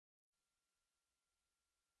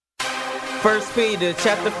1 Peter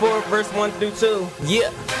chapter 4 verse 1 through 2. Yeah.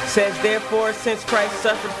 Says, therefore, since Christ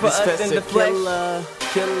suffered for us in the flesh,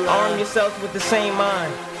 arm yourselves with the same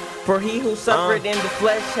mind. For he who suffered in the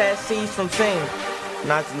flesh has ceased from sin,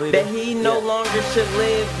 Naj The Leader. that he no longer should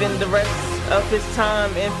live in the rest of his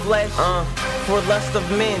time in flesh for lust of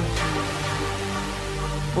men,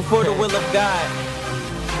 before the will of God.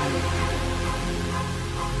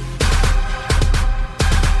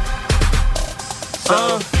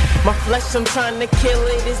 My flesh, I'm trying to kill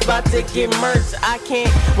it, it's about to get murked. I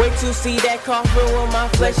can't wait to see that coffin with my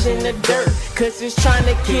flesh in the dirt, cause it's trying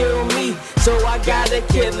to kill me, so I gotta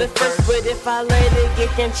kill it first. But if I let it get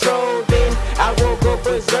control, then I will go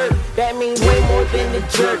berserk. That means way more than the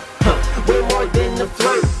jerk, way more than the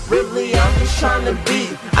flirt. Really, I'm just trying to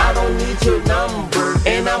be, I don't need your number.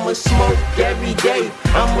 And I'ma smoke every day,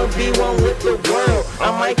 I'ma be one with the world.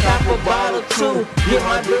 I might cop a bottle too, get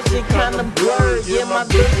my vision kinda blurred, yeah, my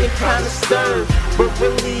vision kinda stirred. But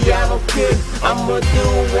really I don't care, I'ma do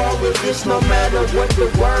all of this no matter what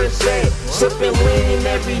the words say. Sipping leaning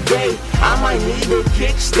every day, I might need a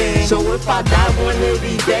kickstand. So if I die one of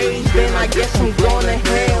these days, then I guess I'm going to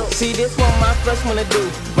hell. See, this what my flesh wanna do,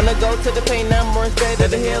 wanna go to the pain number instead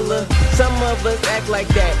of the healer. Some of us act like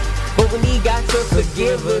that, but when he got to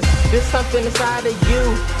forgive us, there's something inside of you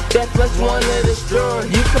that flesh wanna destroy.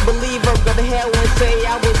 You can believe I'll go to hell and say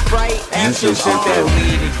I was right. You should smoke that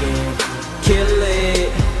weed again, kill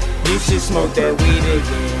it. You should smoke that weed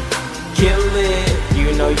again, kill it.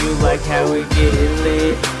 You know you like how it get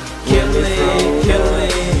lit. Kill it, kill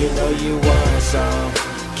it. You know you want some,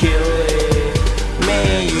 kill it.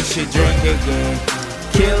 Man, you should drink again,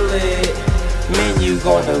 kill it. Man, you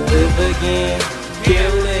gonna live again,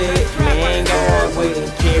 kill it. Man, God wait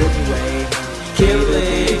and kill you, kill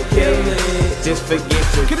it, kill it. Just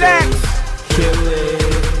forget your Kenx! kill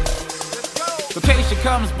it. Rotation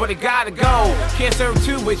comes, but it gotta go. Can't serve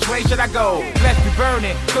two, which way should I go? Let's be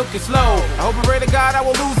burning, cook it slow. I hope and pray to God I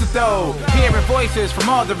will lose it though. Hearing voices from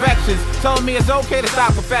all directions, telling me it's okay to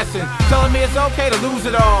stop confessing, telling me it's okay to lose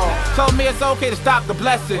it all, telling me it's okay to stop the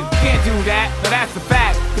blessing. Can't do that, now that's the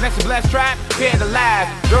fact. Kenx a blessed trap, here to last.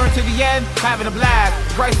 During to the end, having a blast.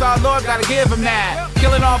 Christ our Lord, gotta give him that.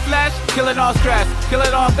 Killing all flesh, killing all stress, killing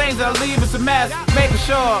all things that'll leave us a mess. Making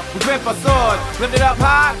sure we grip our sword, lift it up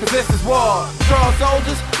high, cause this is war. Strong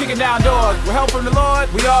soldiers, kicking down doors. With help from the Lord,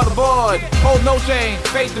 we all aboard. Hold no shame,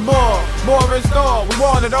 faith and more in store, we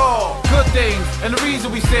want it all. Good things, and the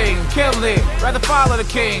reason we sing. Kill it, rather follow the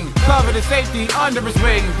king. Covered in safety, under his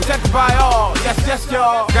wing. Protected by all, yes, yes,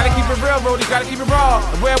 y'all. Gotta keep it real, Brody, gotta keep it raw.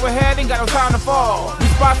 And where we're heading, got no time to fall.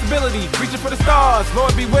 Responsibility, reaching for the stars.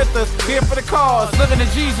 Lord be with us, here for the cause. Living in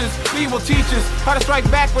Jesus, he will teach us how to strike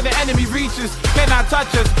back when the enemy reaches. Cannot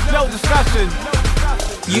touch us, no discussion.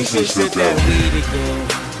 You should sip that weed again,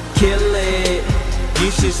 kill it.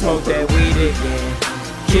 You should smoke that weed again,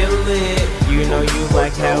 kill it. You know you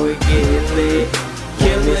like how it get lit.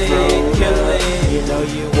 Kill it, kill it. You know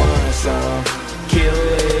you want some, kill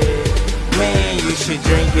it. Man, you should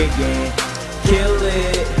drink again,